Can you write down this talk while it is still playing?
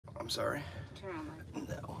sorry. Turn on mine.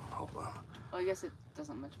 No, hold on. Well, I guess it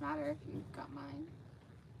doesn't much matter if you got mine.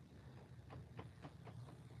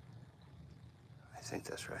 I think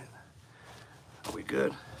that's right. Are we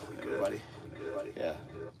good? We good, buddy? Yeah.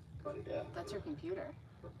 Yeah. That's your computer.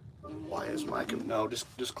 Why is my no?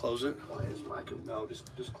 Just close it. Why is my no?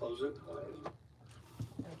 Just close it. There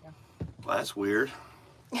we go. Well, that's weird.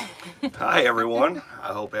 Hi everyone.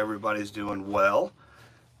 I hope everybody's doing well.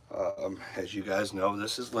 As you guys know,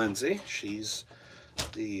 this is Lindsay. She's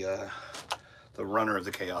the runner of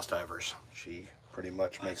the ChaosDivers. She pretty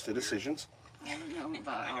much makes the decisions. I don't know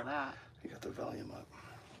about all that. You got the volume up.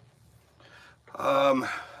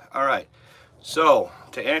 All right. So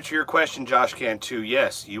to answer your question, Josh Cantu,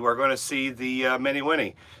 yes, you are going to see the Mini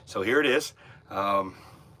Winnie. So here it is.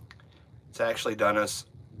 It's actually done us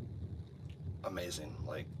amazing.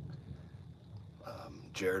 Like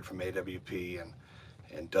Jared from AWP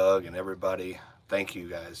and Doug and everybody, thank you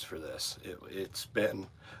guys for this. It's been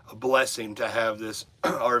a blessing to have this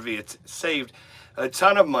RV. It's saved a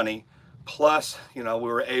ton of money. Plus, you know, we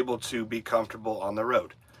were able to be comfortable on the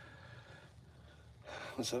road.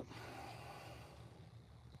 What's up?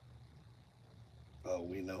 Oh,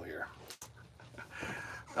 we know here.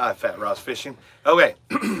 Hi, Fat Ross Fishing. Okay,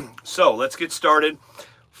 so let's get started.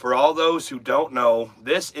 For all those who don't know,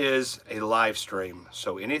 this is a live stream.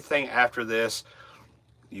 So anything after this,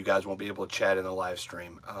 you guys won't be able to chat in the live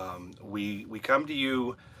stream. We come to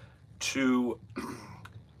you to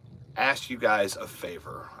ask you guys a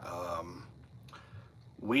favor.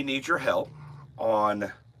 We need your help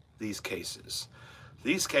on these cases.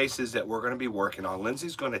 These cases that we're going to be working on,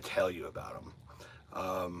 Lindsay's going to tell you about them.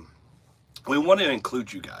 We want to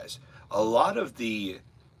include you guys. A lot of the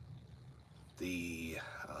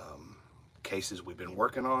cases we've been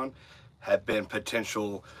working on have been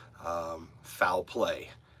potential foul play.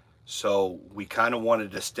 So we kind of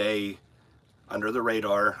wanted to stay under the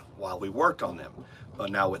radar while we worked on them.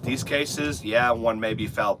 But now with these cases, yeah, one may be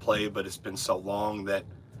foul play, but it's been so long that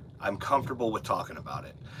I'm comfortable with talking about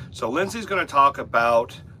it. So Lindsay's going to talk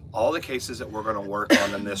about all the cases that we're going to work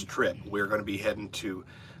on in this trip. We're going to be heading to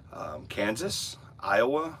Kansas,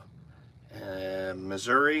 Iowa, and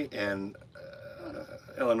Missouri, and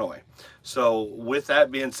Illinois. So with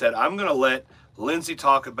that being said, I'm going to let Lindsay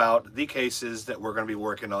talk about the cases that we're going to be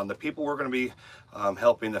working on, the people we're going to be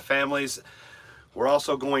helping, the families. We're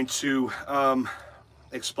also going to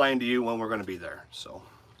explain to you when we're going to be there. So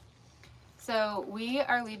we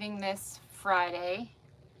are leaving this Friday,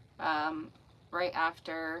 right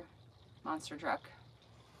after Monster Truck.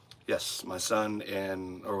 Yes, my son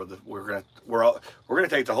and we're gonna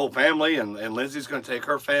take the whole family, and Lindsay's gonna take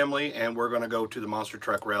her family, and we're gonna go to the Monster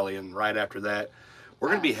Truck Rally, and right after that, we're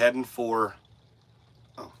gonna be heading for.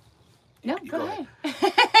 Oh, no, go ahead.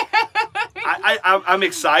 I'm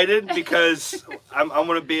excited because I'm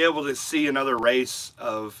gonna be able to see another race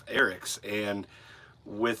of Eric's, and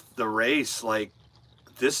with the race, like,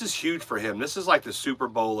 this is huge for him. This is like the Super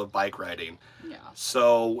Bowl of bike riding. Yeah.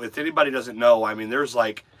 So if anybody doesn't know, I mean, there's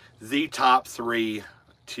like the top 3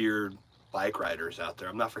 tiered bike riders out there.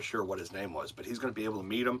 I'm not for sure what his name was, but he's going to be able to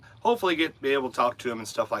meet him. Hopefully be able to talk to him and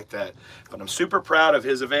stuff like that. But I'm super proud of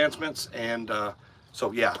his advancements, and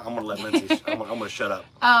so yeah, I'm going to let Lindsay, I'm going to shut up.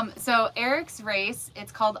 So Eric's race,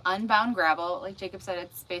 it's called Unbound Gravel. Like Jacob said,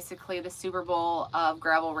 it's basically the Super Bowl of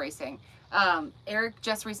gravel racing. Eric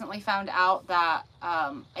just recently found out that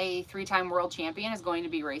a 3-time world champion is going to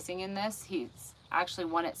be racing in this. He's actually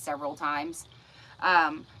won it several times.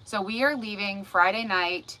 So we are leaving Friday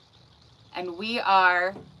night, and we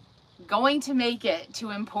are going to make it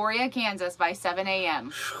to Emporia, Kansas by 7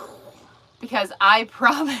 a.m. because I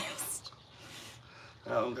promised.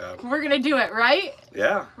 Oh, God. We're going to do it, right?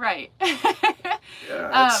 Yeah. Right.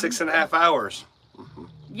 Yeah, it's 6.5 hours.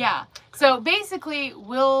 Yeah. So basically,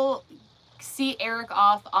 we'll see Eric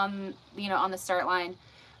off on, on the start line.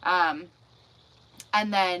 And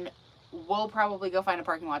then we'll probably go find a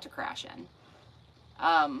parking lot to crash in.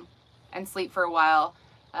 And sleep for a while.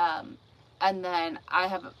 And then I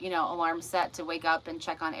have, alarms set to wake up and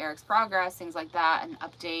check on Eric's progress, things like that, and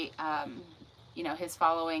update, his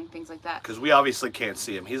following, things like that. Because we obviously can't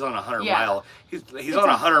see him. He's on a 100-mile. He's on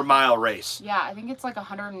a 100-mile race. Yeah, I think it's like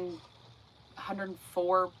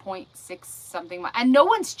 104.6 something, and no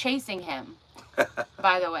one's chasing him.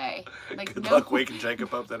 By the way, like, good luck waking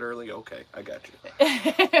Jacob up that early. Okay, I got you.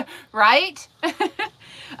 Right?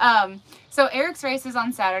 So Eric's race is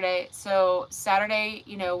on Saturday. So Saturday,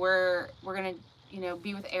 we're gonna,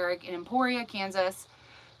 be with Eric in Emporia, Kansas.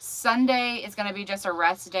 Sunday is gonna be just a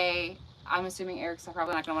rest day I'm assuming Eric's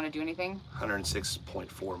probably not going to want to do anything.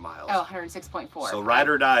 106.4 miles. Oh, 106.4. So ride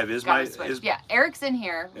or dive is my... Yeah, Eric's in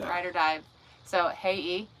here, yeah. Ride or dive. So, hey,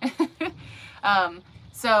 E.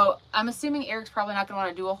 So I'm assuming Eric's probably not going to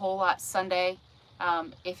want to do a whole lot Sunday,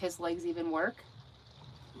 if his legs even work.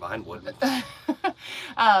 Mine wouldn't.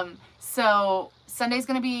 So Sunday's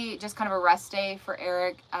going to be just kind of a rest day for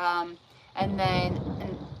Eric, and then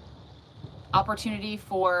an opportunity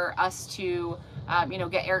for us to, you know,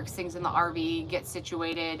 get Eric's things in the RV, get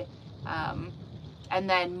situated, and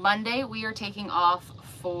then Monday we are taking off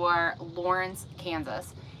for Lawrence,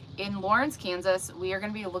 Kansas. In Lawrence, Kansas, we are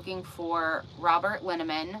going to be looking for Robert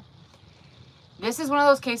Linneman. This is one of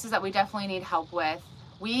those cases that we definitely need help with.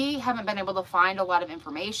 We haven't been able to find a lot of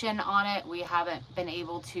information on it. We haven't been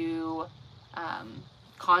able to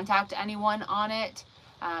contact anyone on it.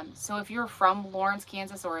 So if you're from Lawrence,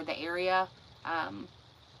 Kansas or the area,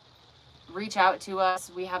 reach out to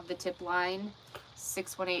us. We have the tip line,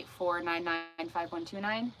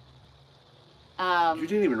 618-499-5129. You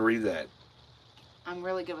didn't even read that. I'm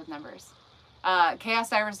really good with numbers.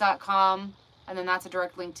 ChaosDivers.com, and then that's a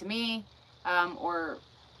direct link to me, or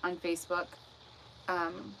on Facebook.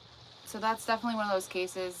 So that's definitely one of those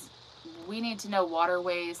cases. We need to know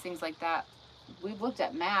waterways, things like that. We've looked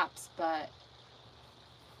at maps, but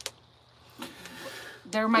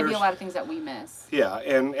there might be a lot of things that we miss. Yeah,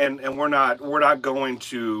 and we're not going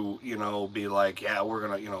to, you know, be like, yeah, we're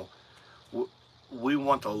gonna, you know, we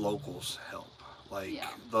want the locals' help. Like, yeah.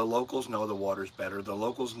 The locals know the water's better. The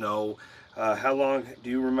locals know how long. Do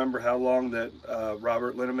you remember how long that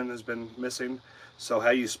Robert Linneman has been missing? So how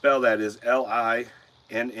you spell that is Linneman.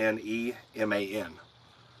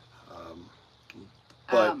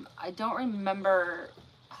 But I don't remember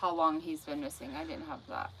how long he's been missing. I didn't have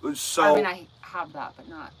that. So I mean, I have that, but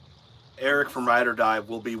not. Eric from Ride or Dive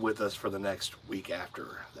will be with us for the next week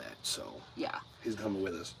after that. So yeah, he's coming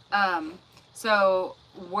with us. So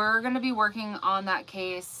we're going to be working on that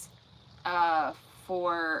case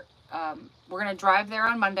we're going to drive there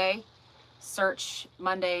on Monday, search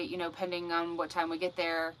Monday, you know, pending on what time we get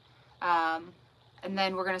there. And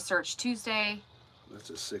then we're going to search Tuesday. That's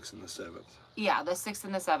the 6th and the 7th. Yeah, the 6th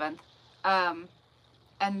and the 7th.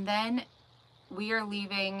 And then we are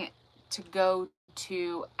leaving to go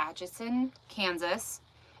to Atchison, Kansas.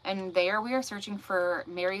 And there we are searching for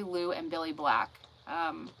Mary Lou and Billie Black.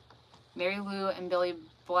 Mary Lou and Billie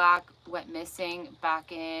Black went missing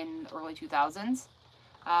back in early 2000s.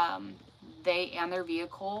 They and their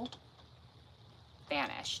vehicle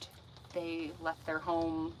vanished. They left their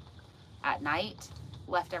home at night,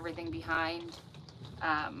 left everything behind.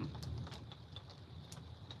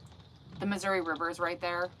 The Missouri River is right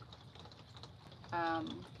there.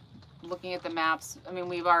 Looking at the maps, I mean,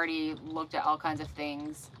 we've already looked at all kinds of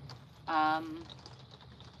things.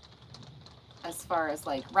 As far as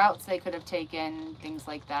like routes they could have taken, things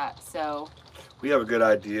like that. So we have a good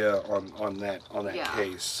idea on that yeah.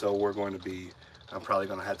 case. So we're going to be, I'm probably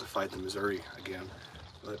going to have to fight the Missouri again.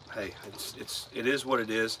 But hey, it is what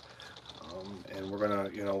it is. And we're going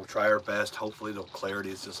to, you know, try our best. Hopefully the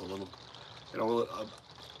clarity is just a little, you know,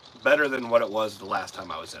 better than what it was the last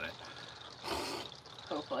time I was in it.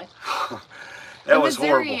 Hopefully. That was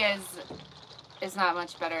Missouri horrible. is not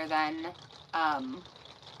much better than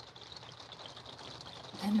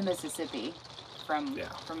the Mississippi, from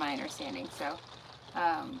my understanding. So,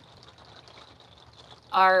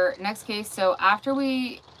 our next case. So after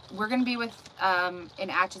we're going to be with in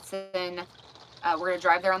Atchison. We're going to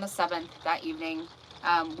drive there on the 7th that evening.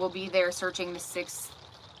 We'll be there searching the 6th.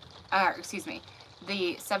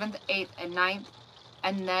 The 7th, 8th, and 9th.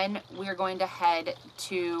 And then we're going to head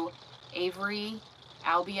to Avery,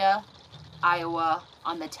 Albia, Iowa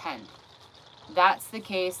on the 10th. That's the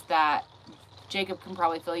case that Jacob can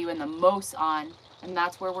probably fill you in the most on, and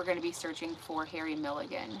that's where we're going to be searching for Harry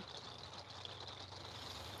Milligan.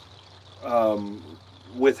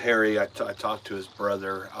 With Harry, I talked to his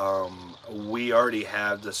brother. We already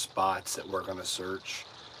have the spots that we're going to search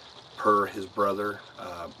per his brother,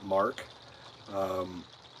 Mark.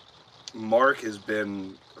 Mark has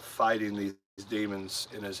been fighting these demons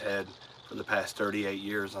in his head for the past 38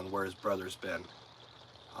 years on where his brother's been.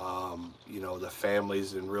 You know, the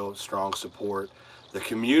family's in real strong support. The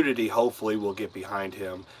community hopefully will get behind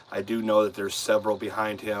him. I do know that there's several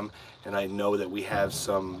behind him, and I know that we have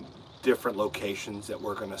some different locations that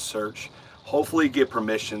we're going to search. Hopefully get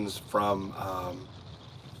permissions from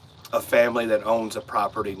a family that owns a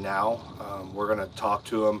property now. We're going to talk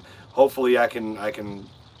to them. Hopefully I can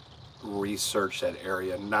research that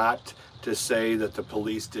area. Not to say that the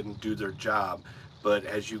police didn't do their job, but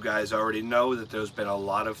as you guys already know, that there's been a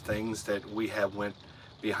lot of things that we have went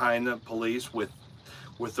behind the police with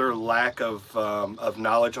their lack of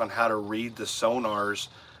knowledge on how to read the sonars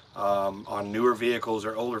on newer vehicles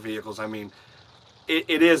or older vehicles. I mean,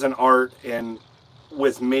 it is an art, and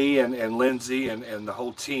with me and Lindsay and the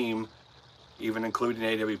whole team, even including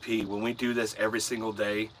AWP, when we do this every single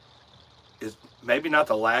day, is maybe not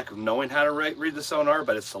the lack of knowing how to read the sonar,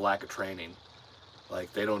 but it's the lack of training.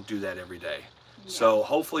 Like, they don't do that every day. Yeah. So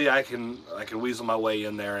hopefully I can weasel my way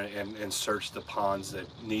in there and search the ponds that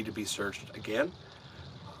need to be searched again.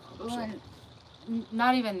 And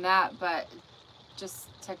not even that, but just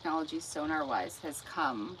technology sonar-wise has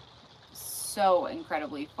come so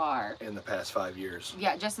incredibly far. In the past 5 years.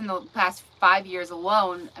 Yeah, just in the past 5 years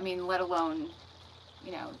alone. I mean, let alone,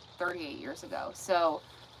 38 years ago. So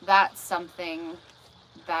that's something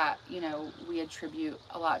that, we attribute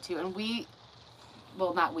a lot to. And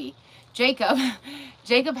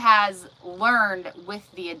Jacob has learned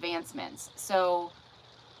with the advancements. So,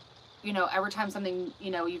 every time something,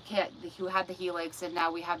 you had the Helix and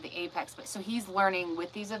now we have the Apex, but so he's learning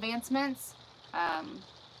with these advancements.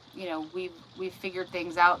 We've figured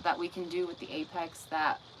things out that we can do with the Apex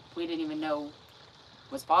that we didn't even know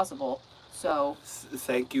was possible. So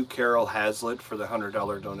thank you, Carol Hazlitt, for the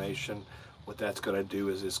 $100 donation. What that's going to do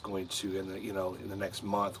is it's going to, in the next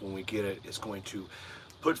month when we get it, it's going to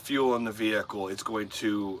put fuel in the vehicle. It's going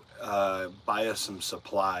to buy us some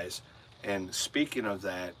supplies. And speaking of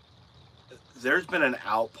that, there's been an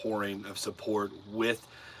outpouring of support with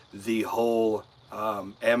the whole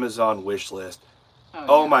Amazon wish list.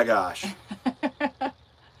 Oh my gosh.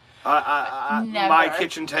 My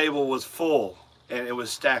kitchen table was full and it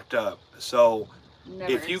was stacked up. So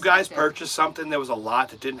if you guys purchased something, there was a lot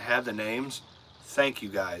that didn't have the names. Thank you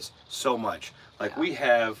guys so much. Like, we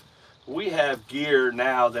have gear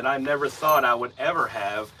now that I never thought I would ever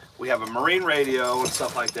have. We have a marine radio and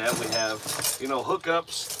stuff like that. We have,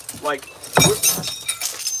 hookups. Like,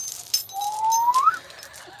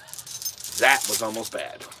 that was almost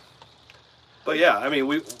bad. But yeah, I mean,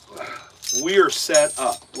 we are set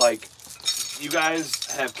up. Like, you guys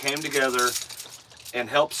have came together and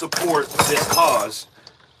helped support this cause,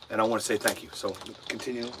 and I want to say thank you. So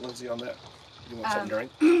continue, Lindsay, on that. You want something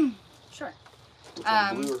during? Sure.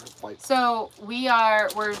 Blue or white? So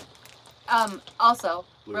we're also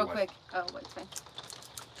Blue real quick. Oh, white's fine.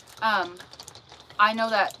 I know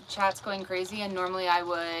that chat's going crazy, and normally I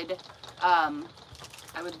would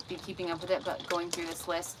be keeping up with it, but going through this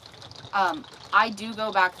list, I do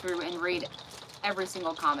go back through and read every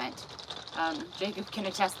single comment. Jacob can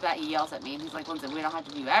attest to that. He yells at me and he's like, Lindsay, we don't have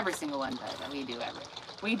to do every single one, but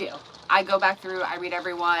we do. I go back through, I read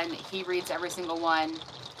every one, he reads every single one.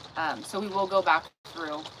 So we will go back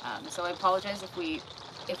through. So I apologize if we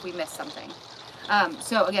missed something.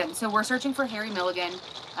 So we're searching for Harry Milligan,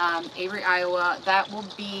 Avery, Iowa.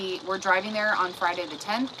 We're driving there on Friday the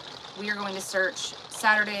 10th. We are going to search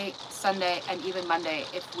Saturday, Sunday, and even Monday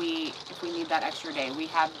if we need that extra day. We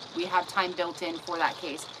have time built in for that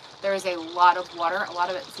case. There is a lot of water. A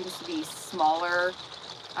lot of it seems to be smaller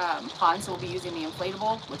ponds, so we'll be using the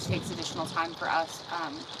inflatable, which takes additional time for us,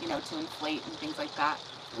 to inflate and things like that.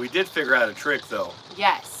 We did figure out a trick, though.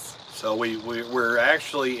 Yes. So we're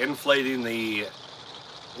actually inflating the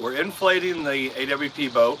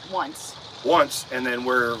AWP boat once, and then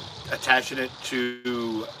we're attaching it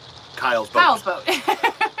to Kyle's boat.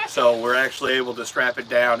 So we're actually able to strap it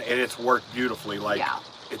down, and it's worked beautifully. Like, yeah.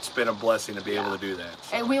 It's been a blessing to be able to do that.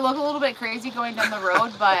 So. And we look a little bit crazy going down the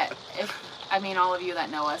road, but all of you that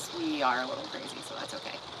know us, we are a little crazy, so that's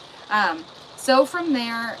okay. So from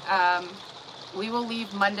there, we will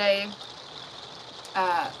leave Monday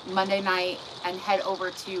night and head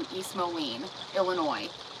over to East Moline, Illinois.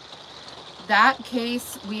 That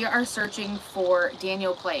case, we are searching for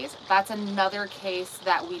Daniel Claeys. That's another case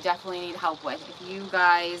that we definitely need help with. If you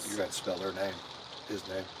guys... You got to spell her name. His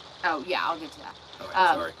name. Oh, yeah, I'll get to that.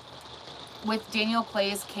 Oh, sorry. With Daniel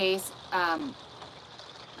Claeys' case,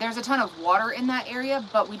 there's a ton of water in that area,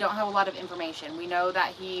 but we don't have a lot of information. We know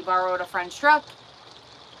that he borrowed a friend's truck,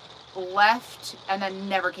 left, and then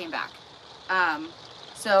never came back.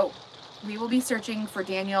 So we will be searching for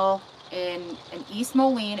Daniel in East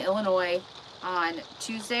Moline, Illinois on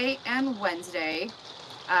Tuesday and Wednesday.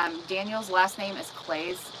 Daniel's last name is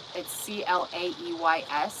Claeys. It's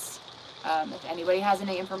C-L-A-E-Y-S. If anybody has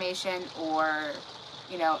any information or,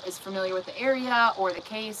 is familiar with the area or the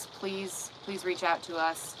case, please reach out to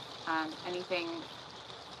us. Anything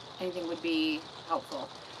would be helpful.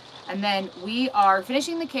 And then we are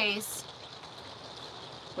finishing the case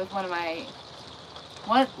with one of my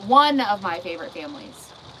favorite families.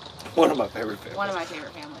 One of my favorite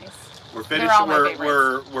families. We're They're all finishing.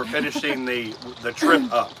 my We're finishing the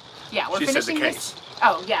trip up. Yeah, we're She said finishing the this. case.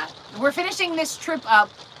 Oh yeah, we're finishing this trip up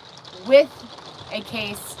with a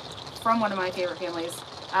case from one of my favorite families,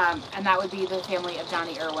 and that would be the family of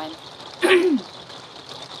Donnie Erwin.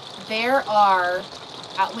 There are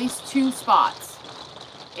at least 2 spots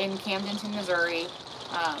in Camdenton, Missouri,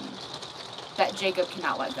 that Jacob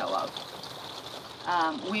cannot let go of.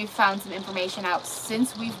 We've found some information out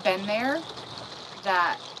since we've been there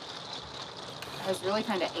that has really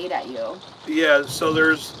kind of ate at you. Yeah, so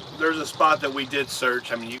there's a spot that we did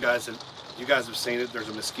search. I mean, you guys have seen it. There's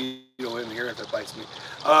a mosquito in here if it bites me.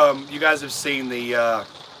 You guys have seen the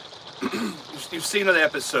you've seen the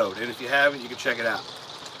episode, and if you haven't, you can check it out.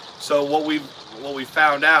 So what we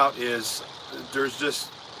found out is there's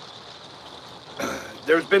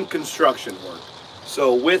been construction work.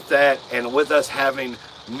 So with that, and with us having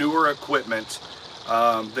newer equipment,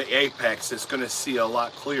 the apex is going to see a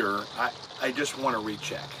lot clearer. I just want to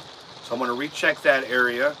recheck. So I'm going to recheck that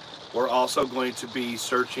area. We're also going to be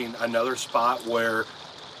searching another spot where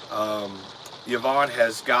Yvonne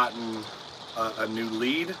has gotten a new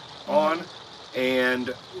lead on,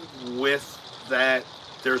 and with that,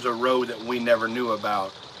 there's a road that we never knew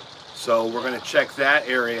about. So we're going to check that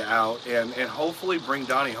area out and hopefully bring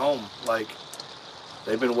Donnie home. Like,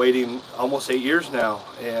 they've been waiting almost 8 years now,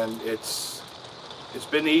 and it's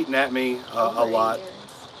been eating at me a lot.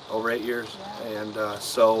 Over 8 years. Yeah. And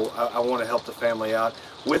so I want to help the family out.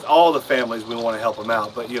 With all the families, we want to help them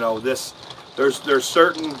out. But you know, there's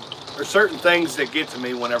certain things that get to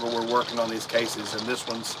me whenever we're working on these cases, and this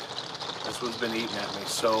one's been eating at me.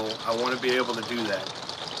 So I want to be able to do that.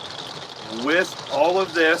 With all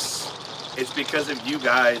of this, it's because of you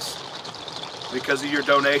guys, because of your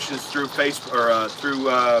donations through Facebook or through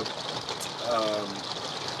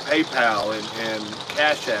PayPal and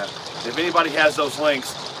CashApp. If anybody has those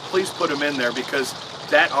links, please put them in there, because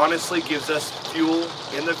that honestly gives us fuel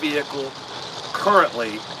in the vehicle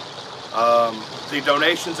currently. The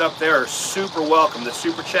donations up there are super welcome. The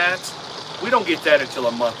super chats, we don't get that until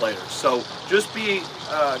a month later. So just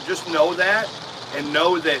know that, and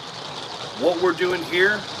know that what we're doing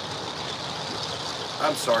here,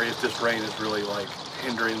 I'm sorry if this rain is really like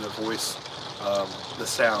hindering the voice, the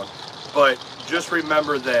sound, but just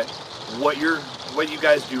remember that what you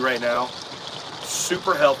guys do right now,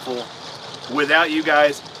 super helpful. Without you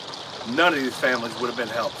guys, none of these families would have been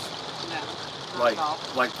helped. No, not at all.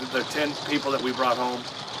 Like the 10 people that we brought home,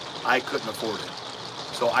 I couldn't afford it.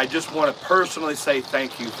 So I just want to personally say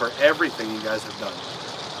thank you for everything you guys have done.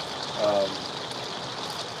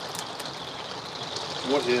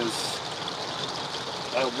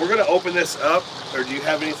 We're going to open this up, or do you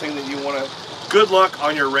have anything that you want to? Good luck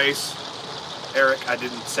on your race. Eric, I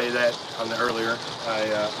didn't say that on the earlier.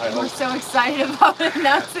 We're so excited about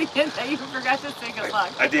announcing it that you forgot to say good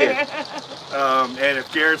luck. I did. And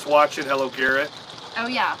if Garrett's watching, hello, Garrett. Oh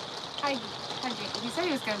yeah. Hi. He said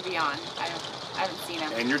he was going to be on. I haven't seen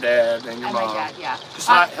him. And your dad and your mom. My dad, yeah. Just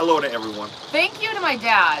hello to everyone. Thank you to my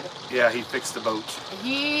dad. Yeah, he fixed the boat.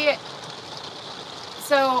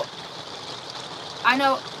 So, I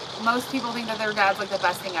know most people think that their dad's like the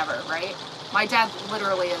best thing ever, right? My dad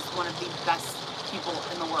literally is one of the best people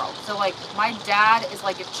in the world. So like, my dad is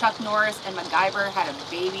like if Chuck Norris and MacGyver had a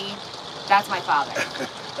baby, that's my father.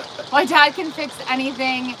 My dad can fix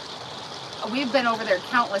anything. We've been over there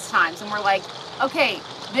countless times, and we're like, okay,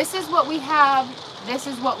 this is what we have, this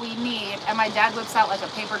is what we need, and my dad whips out like a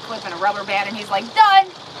paper clip and a rubber band, and he's like, done,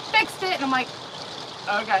 fixed it, and I'm like,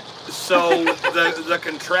 okay. So the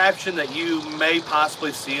contraption that you may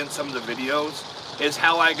possibly see in some of the videos is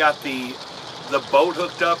how I got the boat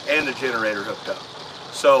hooked up and the generator hooked up.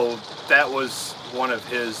 So that was one of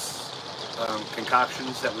his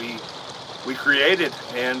concoctions that we created,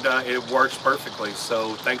 and it works perfectly.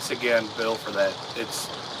 So thanks again, Bill, for that. It's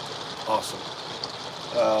awesome.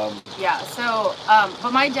 Yeah. So,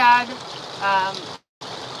 but my dad,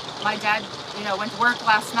 you know, went to work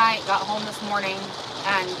last night, got home this morning,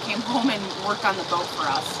 and came home and worked on the boat for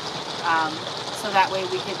us. So that way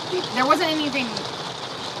we could. There wasn't anything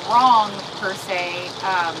wrong per se.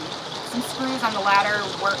 Some screws on the ladder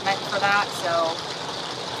weren't meant for that, so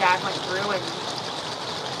Dad went through and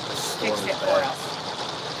fixed it for us.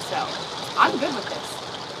 So I'm good with this.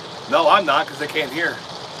 No, I'm not, because I can't hear.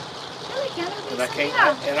 Really can't.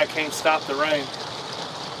 And I can't stop the rain.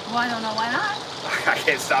 Well, I don't know why not. I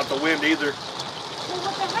can't stop the wind either. Well,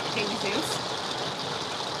 what the heck, baby Zeus?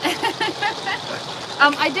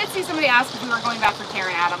 I did see somebody ask if we were going back for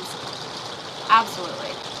Karen Adams.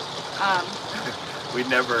 Absolutely. We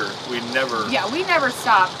never. Yeah, we never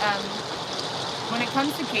stop. When it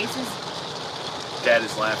comes to cases, Dad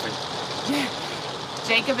is laughing.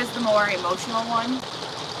 Jacob is the more emotional one.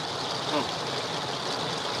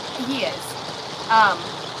 He is.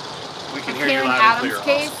 We can hear Karen you loud Adams' and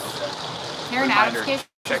clear. case. Awesome. Okay. Karen Reminder, Adams' case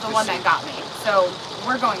check is the the one seat. that got me. So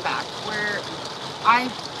we're going back.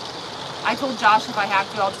 I told Josh if I have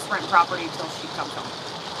to, I'll just rent property until she comes home.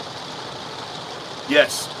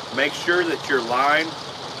 Yes, make sure that your line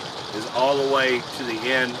is all the way to the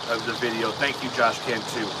end of the video. Thank you, Josh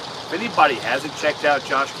Cantu. If anybody hasn't checked out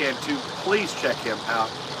Josh Cantu, please check him out.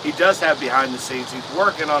 He does have behind the scenes. He's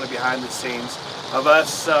working on a behind the scenes of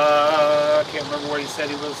us. I can't remember where he said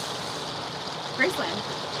he was. Graceland.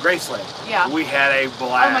 Graceland. Yeah. We had a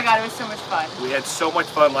blast. Oh my God, it was so much fun. We had so much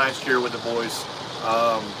fun last year with the boys.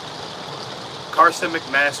 Carson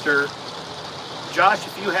McMaster. Josh,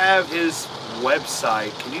 if you have his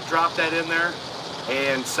website, can you drop that in there?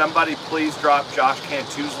 And somebody please drop Josh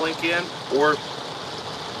Cantu's link in, or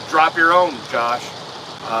drop your own, Josh.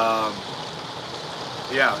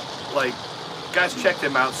 Yeah, like, guys, check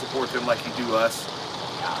them out, support them like you do us.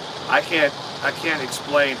 Yeah. I can't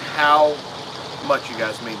explain how much you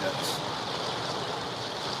guys mean to us.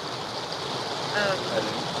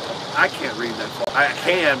 I can't read that far. I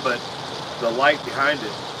can, but the light behind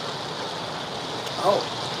it. Oh,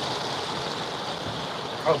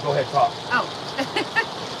 go ahead, talk. Oh.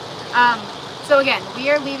 So again, we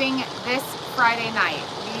are leaving this Friday night.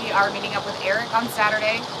 We are meeting up with Eric on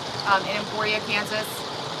Saturday in Emporia, Kansas.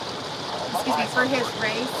 Excuse me, for his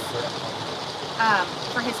race.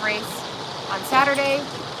 On Saturday.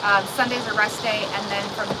 Sunday's a rest day, and then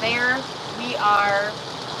from there we are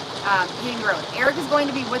hitting the road. Eric is going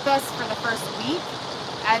to be with us for the first week,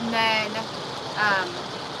 and then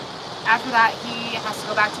after that he has to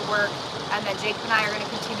go back to work, and then Jacob and I are going to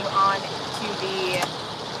continue on to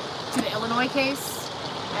the Illinois case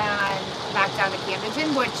and back down to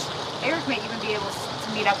Camdenton, which Eric may even be able to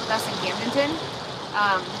meet up with us in Camdenton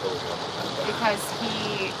because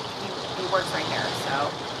he works right there. So,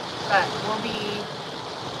 but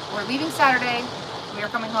we're leaving Saturday. We are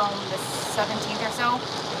coming home the 17th or so.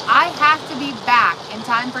 I have to be back in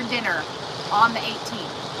time for dinner on the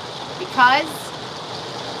 18th because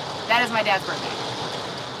that is my dad's birthday.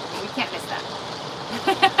 We can't miss that.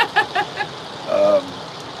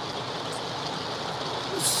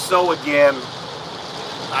 So again,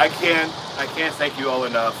 I can't thank you all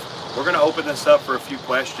enough. We're going to open this up for a few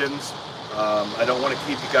questions. I don't want to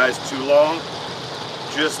keep you guys too long.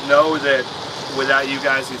 Just know that without you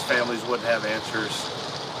guys, these families wouldn't have answers,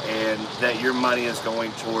 and that your money is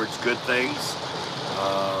going towards good things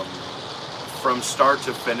from start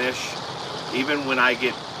to finish. Even when I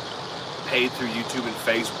get paid through YouTube and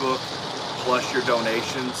Facebook, plus your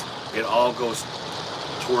donations, it all goes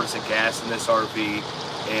towards the gas in this RV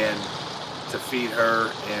and to feed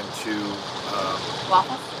her and to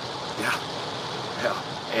Waffles? yeah,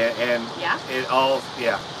 and Yeah?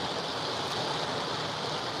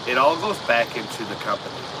 it all goes back into the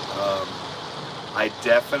company. I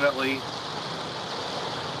definitely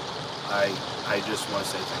I just want to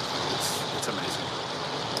say thank you. It's amazing.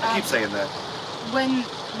 I keep saying that.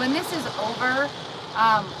 When this is over,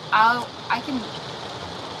 I can,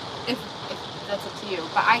 if that's up to you,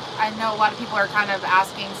 but I know a lot of people are kind of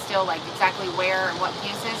asking still, like, exactly where and what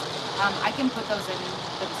cases. I can put those in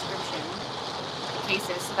the description, the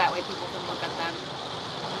cases, so that way people can look at them.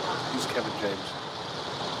 Who's Kevin James?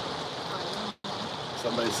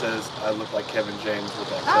 Somebody says I look like Kevin James with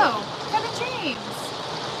that. Oh, Kevin James.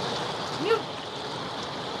 You.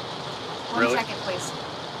 Really? 1 second, please.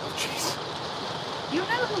 Oh, jeez. You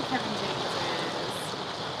know who Kevin James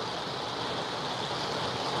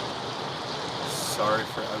is. Sorry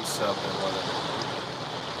for unsubbing, whatever.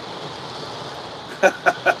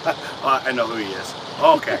 I know who he is.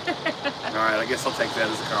 Okay. All right. I guess I'll take that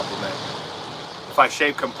as a compliment. If I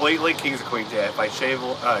shave completely, Kings of Queens. Yeah. If I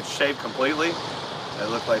shave completely, I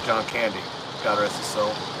look like John Candy. God rest his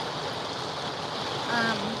soul.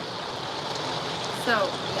 So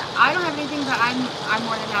yeah, I don't have anything, but I'm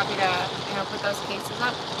more than happy to put those cases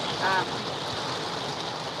up.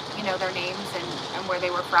 Their names and where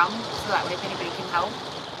they were from, so that way if anybody can help.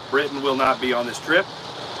 Britain will not be on this trip.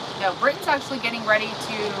 No, Britain's actually getting ready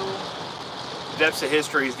to. Depths of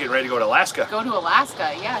History is getting ready to go to Alaska. Go to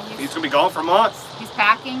Alaska, yeah. He's gonna be gone for a month. He's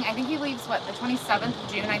packing. I think he leaves the 27th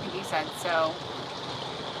of June. I think he said so.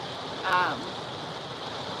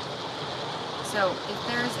 So if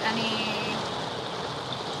there's any,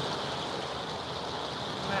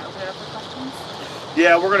 I'm gonna open it up for questions.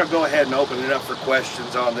 Yeah, we're gonna go ahead and open it up for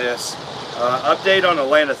questions on this. Update on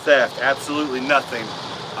Atlanta theft? Absolutely nothing.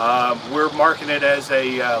 We're marking it as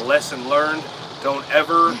a lesson learned. Don't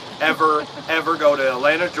ever, ever, ever go to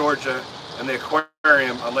Atlanta, Georgia and the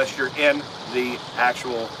aquarium unless you're in the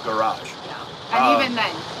actual garage. Yeah. And even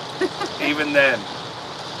then. Even then.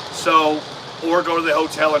 So, or go to the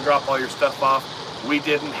hotel and drop all your stuff off. We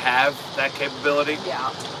didn't have that capability.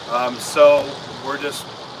 Yeah. So we're just.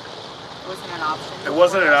 It wasn't an option. It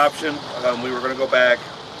wasn't an option. We were going to go back.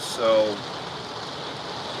 So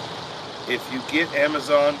if you get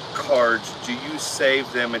Amazon cards, do you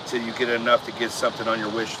save them until you get enough to get something on your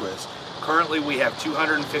wish list? Currently, we have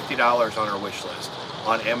 $250 on our wish list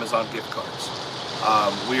on Amazon gift cards.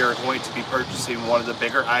 We are going to be purchasing one of the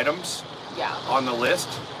bigger items on the list.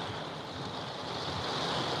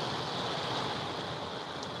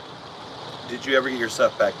 Did you ever get your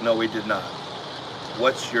stuff back? No, we did not.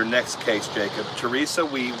 What's your next case, Jacob? Teresa,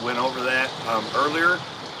 we went over that earlier,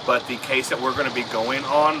 but the case that we're going to be going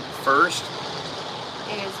on first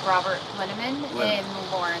is Robert Linneman in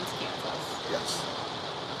Lawrence, Kansas. Yes.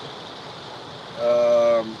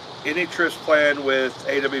 Any trips planned with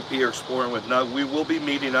AWP or exploring with Nug? We will be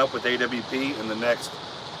meeting up with AWP in the next,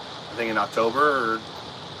 I think in October,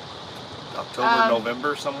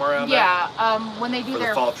 November, somewhere around there. When they do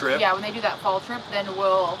their fall trip. Yeah, when they do that fall trip, then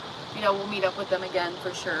we'll meet up with them again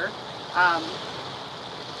for sure.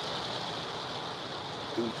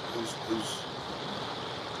 Who's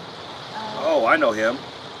oh, I know him.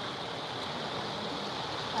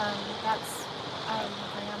 That's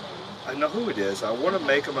I know who it is. I want to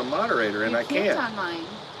make him a moderator, and I can't. On mine.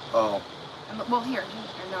 Oh. Well, here.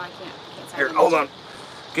 No, I can't. Here, hold on.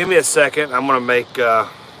 Give me a second. I'm going to make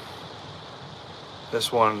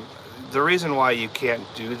this one. The reason why you can't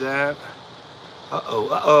do that.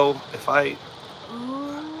 If I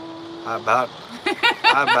about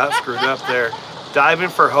screwed up there. Diving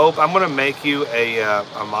for Hope. I'm going to make you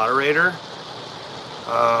a moderator.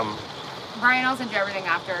 Brian, I'll send you everything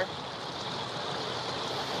after.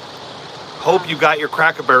 Hope you got your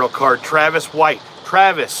Cracker Barrel card. Travis White.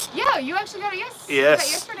 Travis. Yeah, you actually got it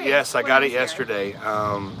yesterday. Yes, I got it yesterday.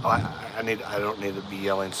 I don't need to be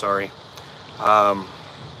yelling, sorry. Yeah,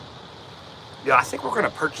 I think we're going to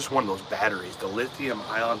purchase one of those batteries, the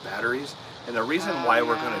lithium-ion batteries. And the reason why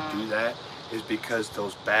we're going to do that is because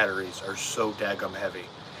those batteries are so daggum heavy.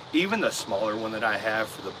 Even the smaller one that I have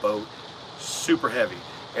for the boat, super heavy.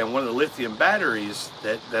 And one of the lithium batteries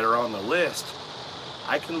that are on the list,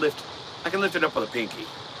 I can lift it up with a pinky.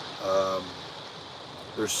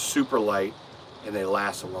 They're super light and they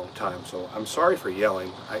last a long time. So I'm sorry for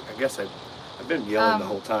yelling. I guess I've been yelling the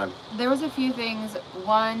whole time. There was a few things.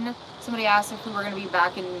 One, somebody asked if we were going to be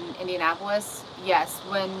back in Indianapolis. Yes,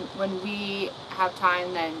 when we have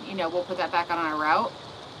time, then we'll put that back on our route.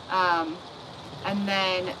 And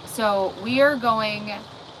then so we're going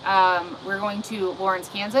to Lawrence,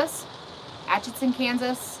 Kansas, Atchison,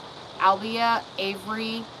 Kansas, Albia,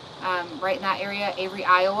 Avery, right in that area, Avery,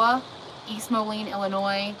 Iowa, East Moline,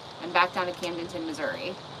 Illinois, and back down to Camdenton,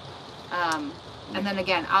 Missouri. And then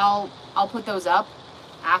again, I'll put those up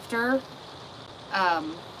after.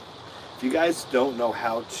 If you guys don't know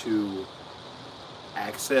how to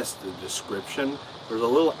access the description, there's a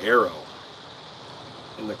little arrow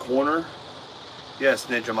in the corner. Yes,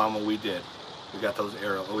 Ninja Mama, we did. We got those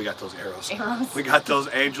arrows. Oh, we got those arrows. We got those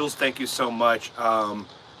angels. Thank you so much.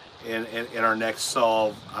 In our next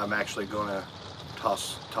solve, I'm actually going to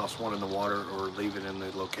toss one in the water or leave it in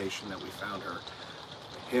the location that we found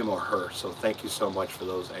him or her. So thank you so much for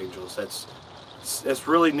those angels. That's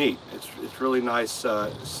really neat. It's really nice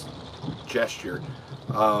gesture.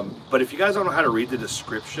 But if you guys don't know how to read the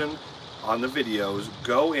description on the videos,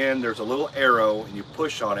 go in. There's a little arrow and you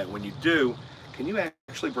push on it. When you do, can you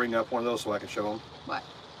actually bring up one of those so I can show them? What?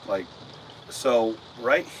 So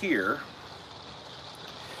right here.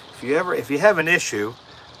 If you have an issue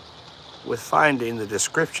with finding the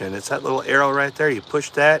description, it's that little arrow right there. You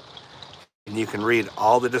push that and you can read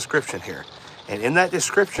all the description here. And in that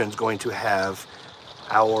description is going to have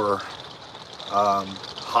our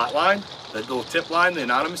hotline, the little tip line, the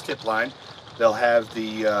anonymous tip line. They'll have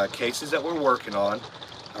the cases that we're working on.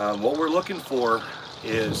 What we're looking for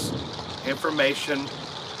is information,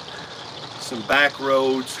 some back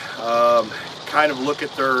roads, kind of look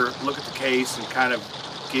at the case and kind of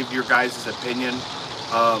give your guys' opinion.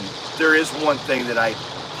 There is one thing that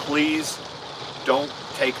please don't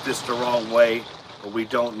take this the wrong way, but we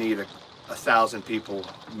don't need 1,000 people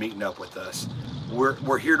meeting up with us.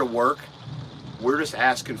 We're here to work. We're just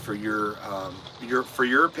asking for your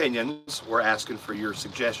opinions. We're asking for your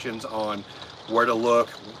suggestions on where to look,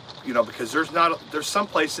 because there's some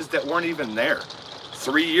places that weren't even there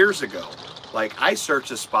 3 years ago. Like, I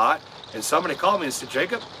searched a spot and somebody called me and said,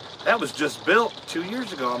 Jacob, that was just built 2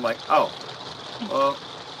 years ago. I'm like, oh, Well,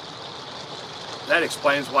 that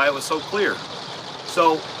explains why it was so clear.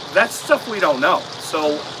 So that's stuff we don't know.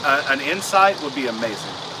 So an insight would be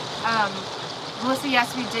amazing. Melissa,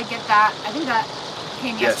 yes, we did get that. I think that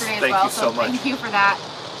came yesterday as well. So much. Thank you for that.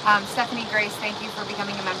 Stephanie Grace, thank you for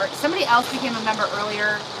becoming a member. Somebody else became a member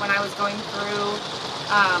earlier when I was going through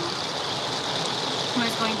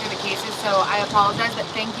the cases, so I apologize, but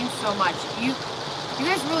thank you so much. You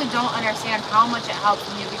guys really don't understand how much it helps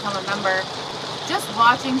when you become a member. Just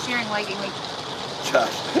watching, sharing, liking, like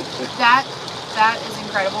Josh. that is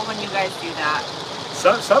incredible when you guys do that.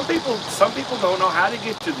 Some people don't know how to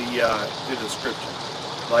get to the description.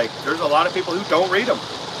 Like, there's a lot of people who don't read them.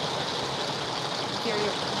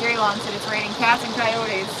 Gary Long said it's raining cats and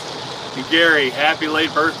coyotes. And Gary, happy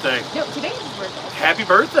late birthday. No, today's his birthday. Happy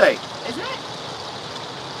birthday. Isn't it?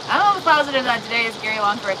 I'm positive that today is Gary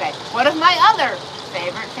Long's birthday. One of my other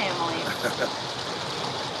favorite families.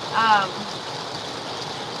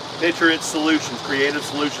 Picture It Solutions,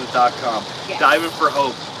 CreativeSolutions.com. Yes. Diving for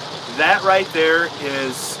Hope. That right there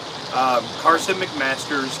is Carson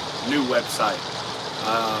McMaster's new website.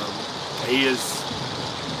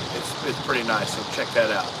 It's pretty nice, so check that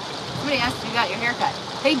out. Somebody asked if you got your hair cut.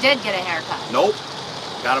 They did get a haircut. Nope,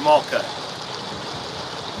 got them all cut.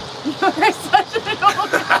 You're such an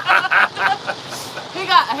old guy. He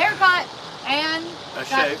got a haircut and A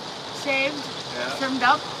shave. Shaved, Yeah. trimmed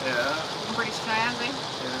up. Yeah. Pretty snazzy.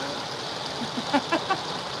 Yeah.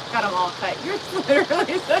 Got them all cut. You're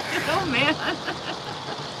literally such an old man.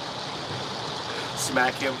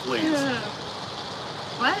 Smack him, please.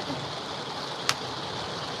 What?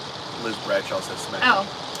 Liz Bradshaw said smack. Oh.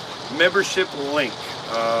 Membership link.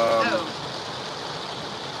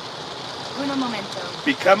 Uno momento.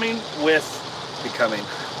 Becoming.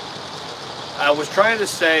 I was trying to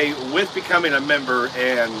say with becoming a member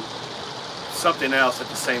and something else at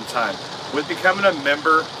the same time. With becoming a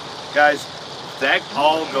member, guys, that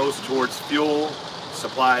all goes towards fuel,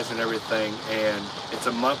 supplies, and everything, and it's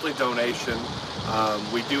a monthly donation.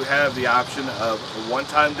 We do have the option of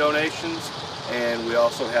one-time donations, and we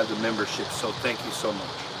also have the membership, so thank you so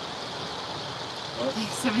much.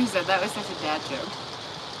 Somebody said that was such a dad joke.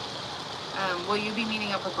 Will you be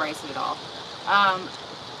meeting up with Bryson at all?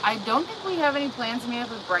 I don't think we have any plans to meet up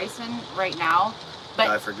with Bryson right now, but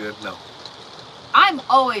Die for good? No. I'm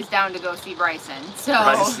always down to go see Bryson. So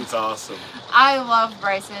Bryson's awesome. I love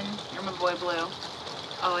Bryson. You're my boy Blue.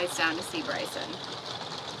 Always down to see Bryson.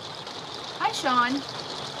 Hi, Sean.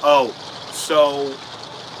 Oh, so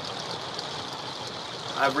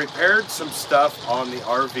I've repaired some stuff on the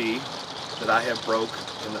RV that I have broke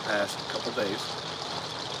in the past couple days.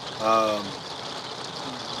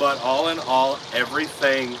 But all in all,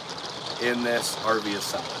 everything in this RV is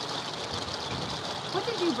solid. What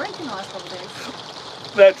did you break in the last couple days?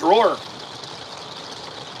 That drawer.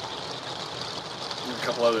 And a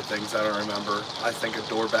couple other things I don't remember. I think a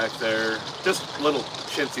door back there. Just little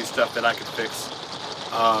chintzy stuff that I could fix.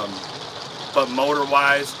 But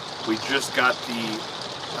motor-wise, we just got the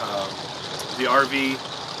RV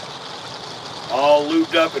all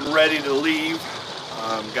lubed up and ready to leave.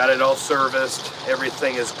 Got it all serviced.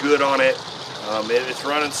 Everything is good on it. It's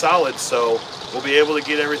running solid, so we'll be able to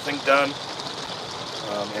get everything done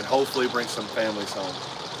and hopefully bring some families home.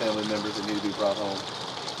 Family members that need to be brought home.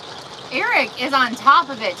 Eric is on top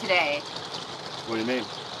of it today. What do you mean?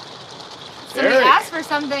 Somebody Eric. asked for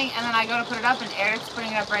something, and then I go to put it up, and Eric's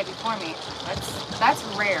putting it up right before me. That's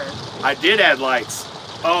rare. I did add lights.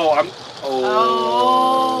 Oh.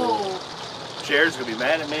 Jared's gonna be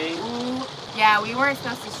mad at me. Ooh. Yeah, we weren't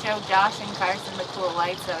supposed to show Josh and Carson the cool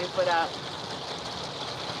lights that we put up.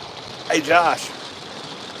 Hey, Josh.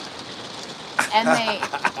 And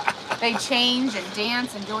they change and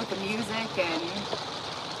dance and go with the music, and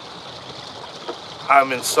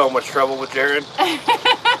I'm in so much trouble with Jared.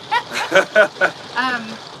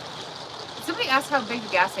 Somebody asked how big the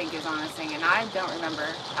gas tank is on this thing, and I don't remember.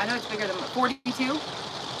 I know it's bigger than 42.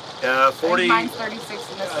 40. Mine's 36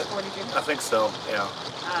 and this is 42. I think so. Yeah.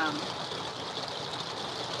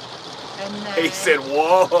 And then He said,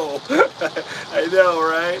 "Whoa." I know,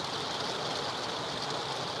 right?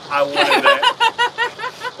 I wanted that.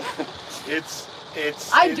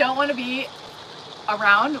 I don't want to be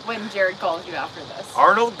around when Jared calls you after this.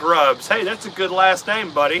 Arnold Grubbs. Hey, that's a good last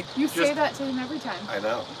name, buddy. You say that to him every time. I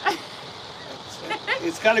know.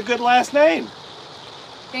 It's got a good last name.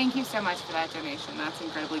 Thank you so much for that donation. That's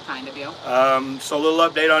incredibly kind of you. So a little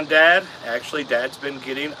update on Dad. Actually, Dad's been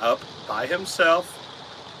getting up by himself,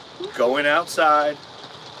 going outside,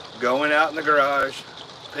 going out in the garage,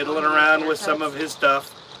 piddling around with some of his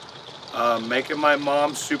stuff, making my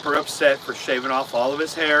mom super upset for shaving off all of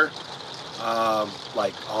his hair.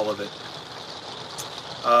 like all of it.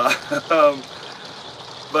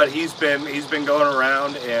 But he's been going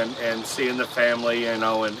around and seeing the family, you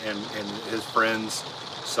know, and his friends.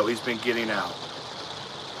 So he's been getting out.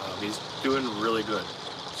 He's doing really good.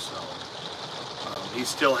 So he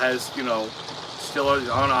still has, you know, still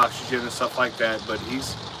on oxygen and stuff like that. But he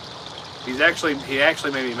actually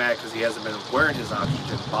made me mad because he hasn't been wearing his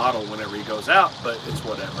oxygen bottle whenever he goes out. But it's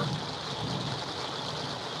whatever.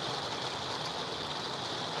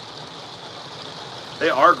 They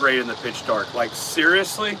are great in the pitch dark. Like,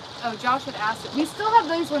 seriously? Oh, Josh had asked it. We still have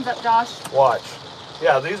those ones up, Josh. Watch.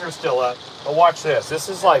 Yeah, these are still up. But watch this. This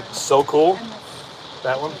is like so cool.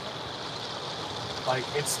 That one. Like,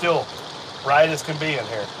 it's still bright as can be in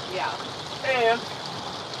here. Yeah. And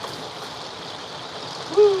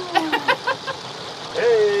woo.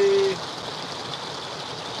 Hey.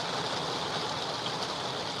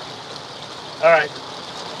 All right.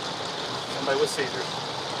 Somebody with seizures.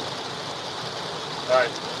 All right.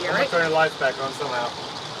 I'm gonna turn the lights back on somehow.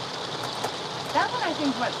 That one I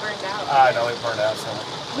think went burned out. I know it burned out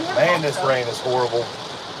somehow. Man, this rain is horrible.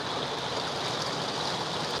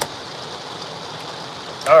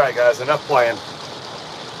 All right, guys, enough playing.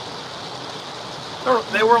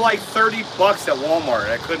 They were like $30 at Walmart.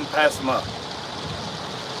 I couldn't pass them up.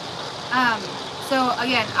 So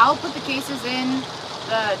again, I'll put the cases in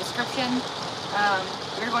the description.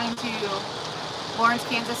 We're going to Lawrence,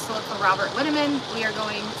 Kansas to look for Robert Linneman. We are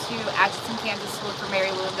going to Atchison, Kansas to look for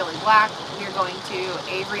Mary Lou and Billie Black. We are going to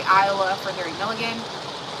Avery, Iowa for Harry Milligan.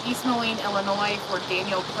 East Moline, Illinois for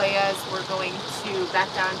Daniel Claeys. We're going to back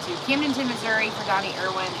down to Camdenton, Missouri for Donnie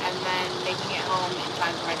Erwin, and then making it home in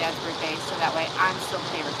time for my dad's birthday, so that way I'm still the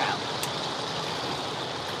favorite child.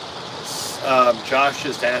 Josh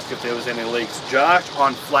just asked if there was any leaks. Josh,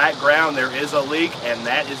 on flat ground there is a leak, and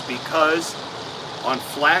that is because on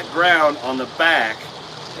flat ground on the back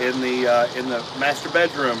in the master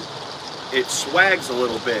bedroom, it swags a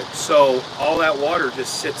little bit, so all that water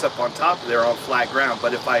just sits up on top of there on flat ground.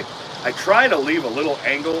 But if I try to leave a little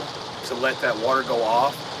angle to let that water go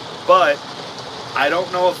off, but I don't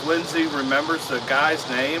know if Lindsay remembers the guy's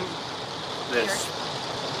name. That's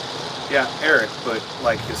Eric, but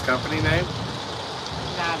like his company name.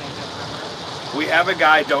 That I don't remember. We have a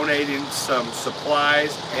guy donating some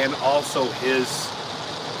supplies and also his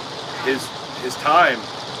time,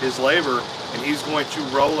 his labor, and he's going to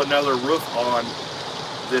roll another roof on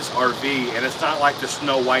this RV. And it's not like the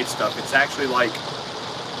Snow White stuff. It's actually like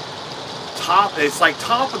top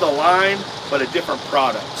of the line, but a different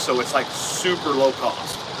product. So it's like super low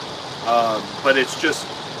cost. But it's just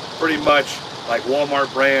pretty much like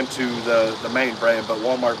Walmart brand to the main brand, but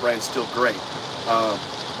Walmart brand's still great.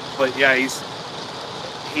 But yeah, he's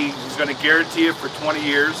going to guarantee it for 20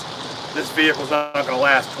 years. This vehicle's not going to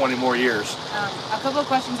last 20 more years. A couple of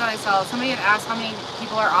questions that I saw. Somebody had asked how many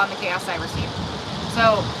people are on the ChaosDivers team.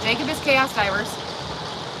 So Jacob is ChaosDivers.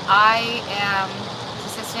 I am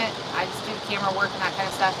his assistant. I just do the camera work and that kind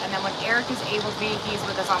of stuff. And then when Eric is able to be, he's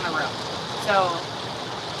with us on the road. So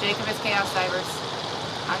Jacob is ChaosDivers.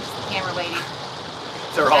 I'm just the camera lady.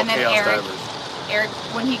 They're all and then ChaosDivers. Eric,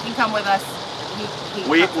 when he can come with us,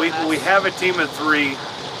 we have a team of 3,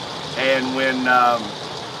 and when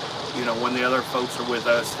you know, when the other folks are with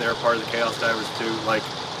us, they're part of the ChaosDivers too. Like,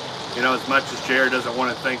 you know, as much as Jared doesn't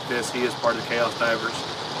want to think this, he is part of the ChaosDivers.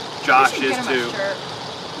 Josh is too.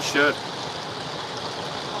 You should.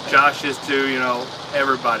 Josh is too. You know,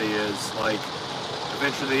 everybody is. Like,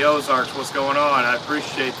 Adventure of the Ozarks, what's going on? I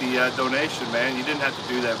appreciate the donation, man. You didn't have to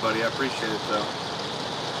do that, buddy. I appreciate it though.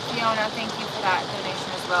 Fiona, thank you for that donation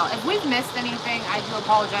as well. If we've missed anything, I do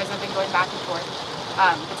apologize. I've been going back and forth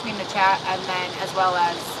between the chat and then as well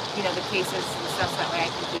as, you know, the cases and stuff, so that way I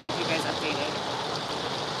can keep you guys updated.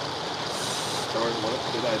 Start what?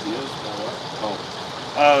 Good ideas? Oh.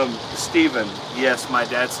 Steven, yes, my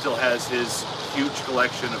dad still has his huge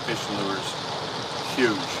collection of fishing lures.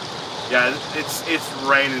 Huge. Yeah, it's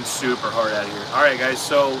raining super hard out here. All right, guys,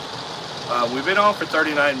 so we've been on for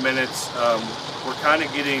 39 minutes. We're kind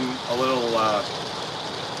of getting a little,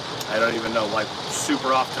 I don't even know, like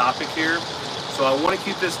super off topic here. So I want to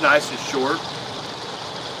keep this nice and short.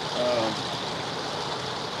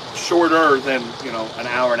 Shorter than, you know, an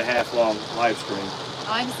hour and a half long live stream.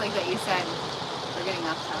 Oh, I just like that you said we're getting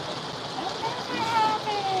off topic.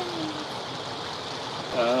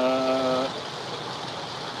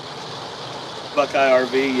 Buckeye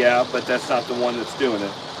RV, yeah, but that's not the one that's doing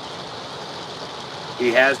it.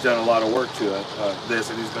 He has done a lot of work to it, this,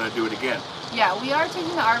 and he's going to do it again. Yeah, we are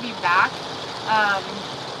taking the RV back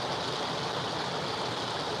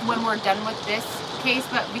when we're done with this case,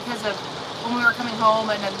 but because of when we were coming home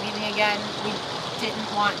and then leaving again, we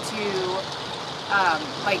didn't want to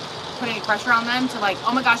like put any pressure on them to like,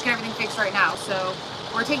 oh my gosh, get everything fixed right now. So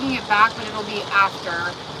we're taking it back, but it'll be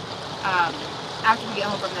after we get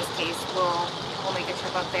home from this case. We'll make a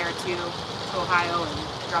trip up there to Ohio and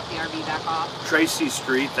drop the RV back off. Tracy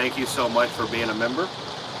Street, thank you so much for being a member,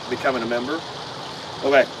 becoming a member.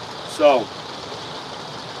 Okay, so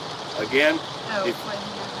again,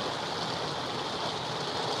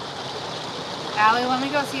 Allie, let me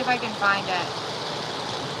go see if I can find it.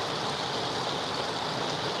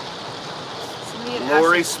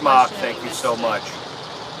 Lori Smock, thank you so much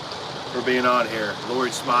for being on here. Lori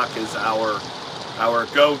Smock is our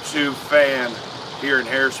go-to fan here in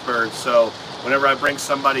Harrisburg. So whenever I bring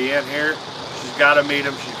somebody in here, she's got to meet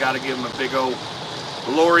him. She's got to give him a big old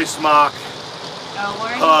Lori Smock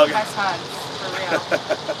hug. Best hugs, for real.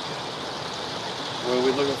 What are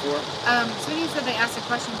we looking for? Sweetie said they asked a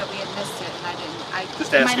question, but we had missed it, and I didn't.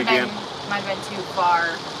 Just ask again. Might have been too far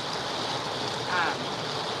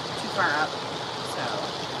up. So.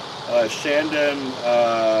 Shandon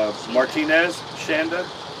Martinez. Shanda.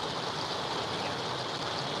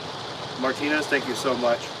 Martinez, thank you so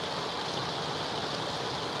much.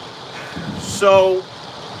 So,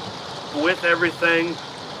 with everything,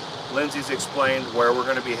 Lindsay's explained where we're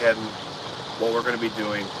going to be heading, what we're going to be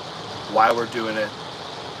doing, why we're doing it.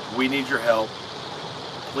 We need your help.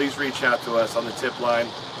 Please reach out to us on the tip line.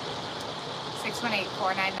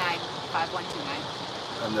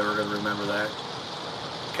 618-499-5129. I'm never going to remember that.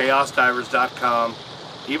 ChaosDivers.com.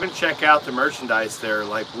 Even check out the merchandise there.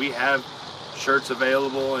 Like, we have shirts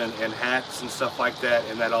available and hats and stuff like that,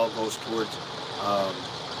 and that all goes towards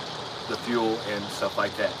the fuel and stuff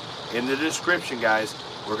like that. In the description, guys,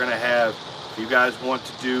 we're going to have, if you guys want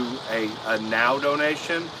to do a now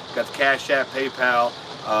donation, got the Cash App, PayPal.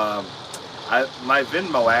 My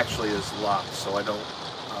Venmo actually is locked, so I don't,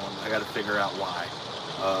 I got to figure out why.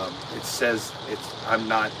 It says I'm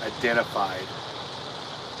not identified.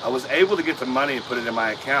 I was able to get the money and put it in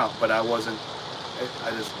my account, but I wasn't.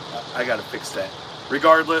 I got to fix that.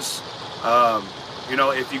 Regardless, you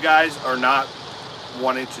know, if you guys are not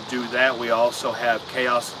wanting to do that, we also have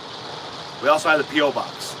Chaos. We also have the P.O.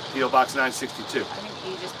 Box, P.O. Box 962. I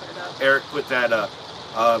think you just put it up. Eric put that up.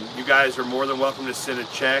 You guys are more than welcome to send a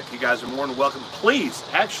check. You guys are more than welcome. Please,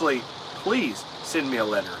 actually, please send me a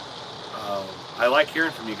letter. I like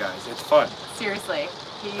hearing from you guys. It's fun. Seriously.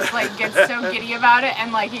 He like gets so giddy about it,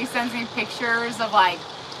 and like he sends me pictures of like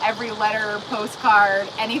every letter, postcard,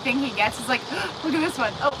 anything he gets. He's like, oh, look at this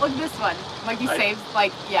one. Oh, look at this one. Like he saves,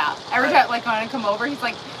 like, yeah. Every time, like when I come over, he's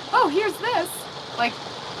like, oh, here's this. Like,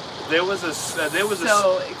 there was a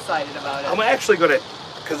so excited about it. I'm actually gonna,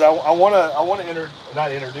 because I want to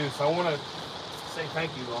not introduce. I want to say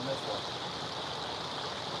thank you on this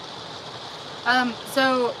one.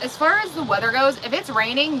 So as far as the weather goes, if it's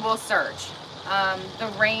raining, we'll search. The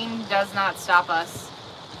rain does not stop us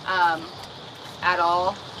at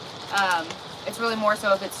all. It's really more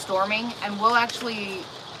so if it's storming, and we've actually,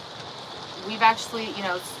 you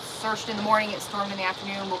know, searched in the morning, it stormed in the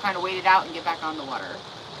afternoon, we'll kind of wait it out and get back on the water.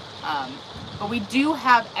 But we do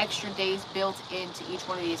have extra days built into each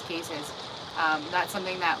one of these cases. That's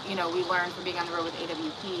something that, you know, we learned from being on the road with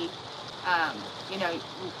AWP. You know,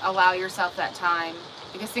 allow yourself that time,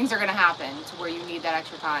 because things are going to happen to where you need that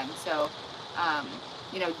extra time. So,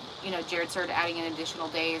 you know, Jared started adding in additional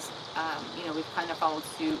days. You know, we've kind of followed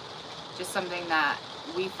suit. Just something that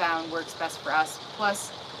we found works best for us.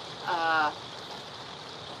 Plus,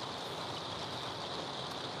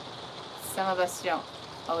 some of us don't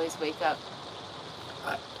always wake up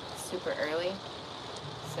super early.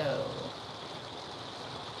 So,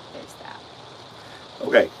 there's that.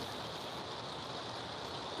 Okay.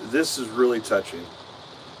 This is really touching.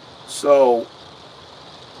 So,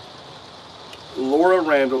 Laura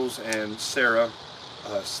Randalls and Sarah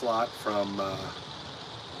Slot from,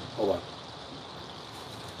 hold on.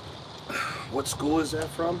 What school is that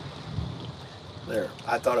from? There.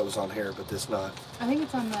 I thought it was on here, but it's not. I think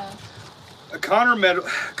it's on the... Connor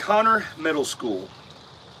Middle School.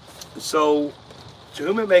 So, to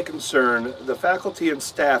whom it may concern, the faculty and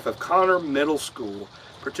staff of Connor Middle School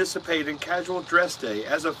participate in Casual Dress Day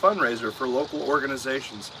as a fundraiser for local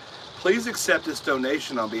organizations. Please accept this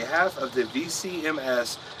donation on behalf of the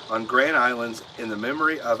VCMS on Grand Islands in the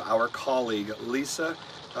memory of our colleague Lisa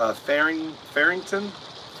Farrington's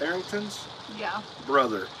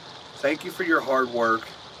brother. Thank you for your hard work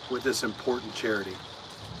with this important charity.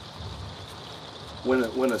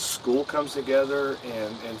 When a school comes together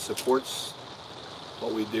and supports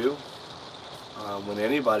what we do, when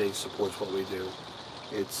anybody supports what we do,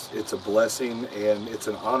 It's a blessing, and it's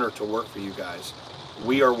an honor to work for you guys.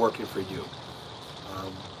 We are working for you.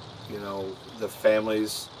 You know, the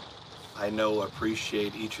families, I know,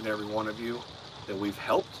 appreciate each and every one of you that we've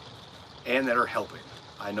helped and that are helping.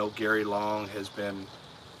 I know Gary Long has been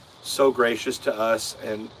so gracious to us,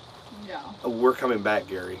 and Yeah. we're coming back,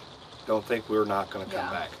 Gary. Don't think we're not going to come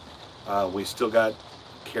Yeah. back. We still got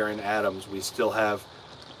Karen Adams. We still have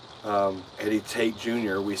Eddie Tate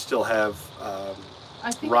Jr. We still have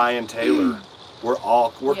I think Ryan Taylor. We're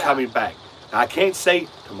Yeah. coming back. Now, I can't say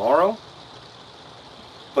tomorrow,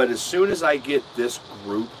 but as soon as I get this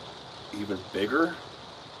group even bigger,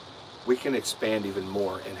 we can expand even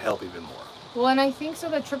more and help even more. Well, and I think so.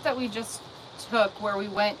 The trip that we just took, where we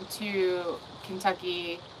went to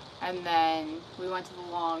Kentucky, and then we went to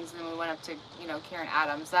the Longs, and then we went up to, you know, Karen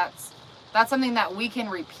Adams. That's something that we can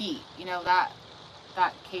repeat. You know, that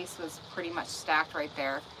case was pretty much stacked right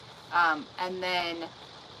there. And then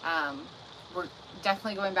we're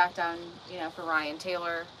definitely going back down, you know, for Ryan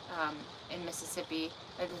Taylor in Mississippi.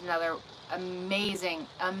 There's another amazing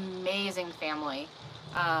family.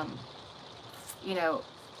 You know,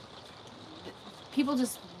 people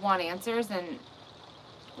just want answers, and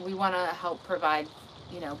we want to help provide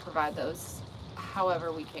those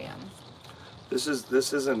however we can. This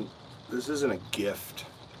isn't a gift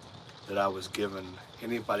that I was given.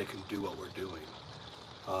 Anybody can do what we're doing.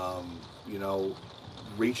 You know,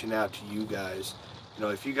 reaching out to you guys. You know,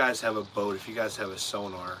 if you guys have a boat, if you guys have a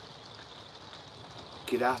sonar,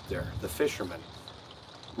 get out there. The fishermen,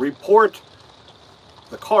 report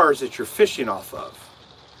the cars that you're fishing off of.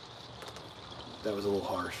 That was a little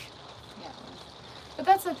harsh. Yeah. But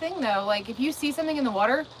that's the thing, though. Like, if you see something in the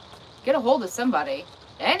water, get a hold of somebody.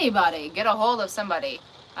 Anybody, get a hold of somebody.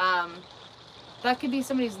 That could be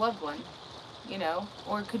somebody's loved one, you know,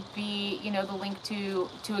 or it could be, you know, the link to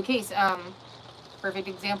a case. Perfect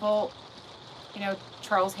example, you know,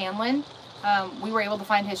 Charles Hanlon. We were able to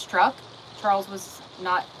find his truck. Charles was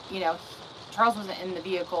not, you know, Charles wasn't in the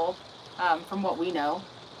vehicle, from what we know.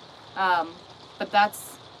 But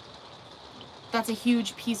that's a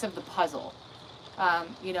huge piece of the puzzle,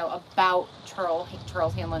 you know, about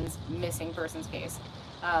Charles Hanlon's missing persons case.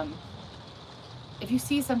 If you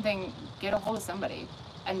see something, get a hold of somebody,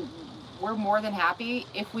 and we're more than happy,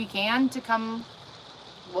 if we can, to come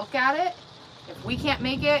look at it. If we can't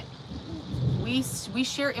make it, we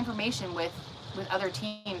share information with other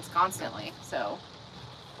teams constantly. So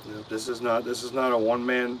You know, this is not a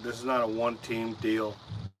one team deal,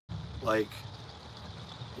 like,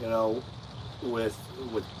 you know, with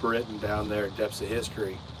Britton down there at Depths of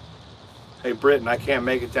History. Hey Britton, I can't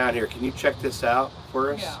make it down here. Can you check this out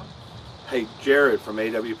for us? yeah. Hey Jared from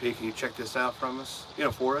AWP, can you check this out from us? You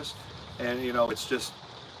know, for us. And you know, it's just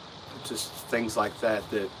things like that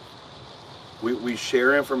we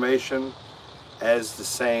share information as the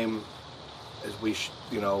same as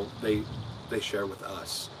you know, they share with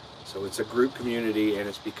us. So it's a group community, and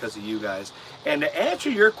it's because of you guys. And to answer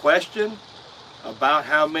your question about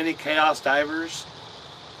how many Chaos Divers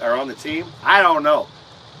are on the team, I don't know.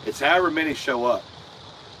 It's however many show up.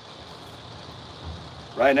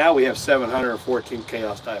 Right now we have 714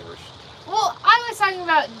 Chaos Divers. Well, I was talking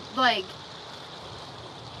about, like,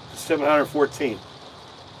 714.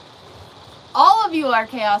 all of you are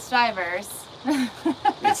Chaos Divers.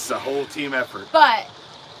 It's a whole team effort. But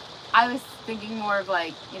I was thinking more of,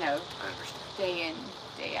 like, you know, I understand. day in,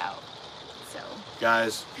 day out. So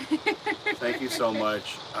Guys, thank you so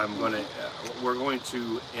much. We're going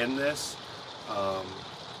to end this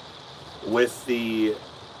with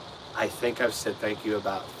I think I've said thank you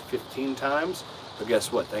about 15 times, but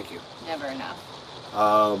guess what? Thank you. never enough.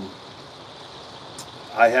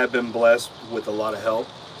 I have been blessed with a lot of help,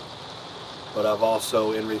 but I've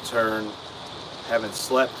also, in return, haven't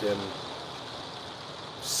slept in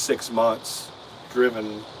 6 months,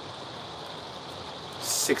 driven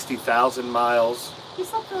 60,000 miles. You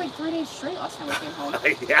slept for like 3 days straight last time we came home.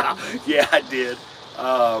 yeah, I did.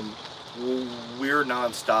 We're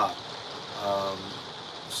nonstop.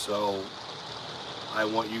 So I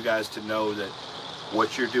want you guys to know that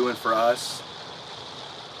what you're doing for us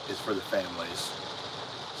is for the families.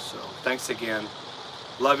 So thanks again.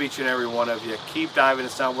 Love each and every one of you. Keep diving.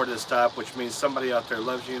 It's not where to stop, which means somebody out there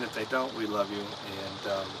loves you, and if they don't, we love you.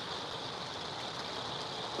 And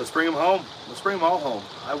let's bring them home. Let's bring them all home.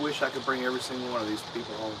 I wish I could bring every single one of these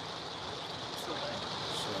people home. Absolutely.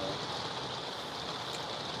 So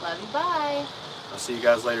Love you. Bye. I'll see you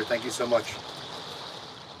guys later. Thank you so much.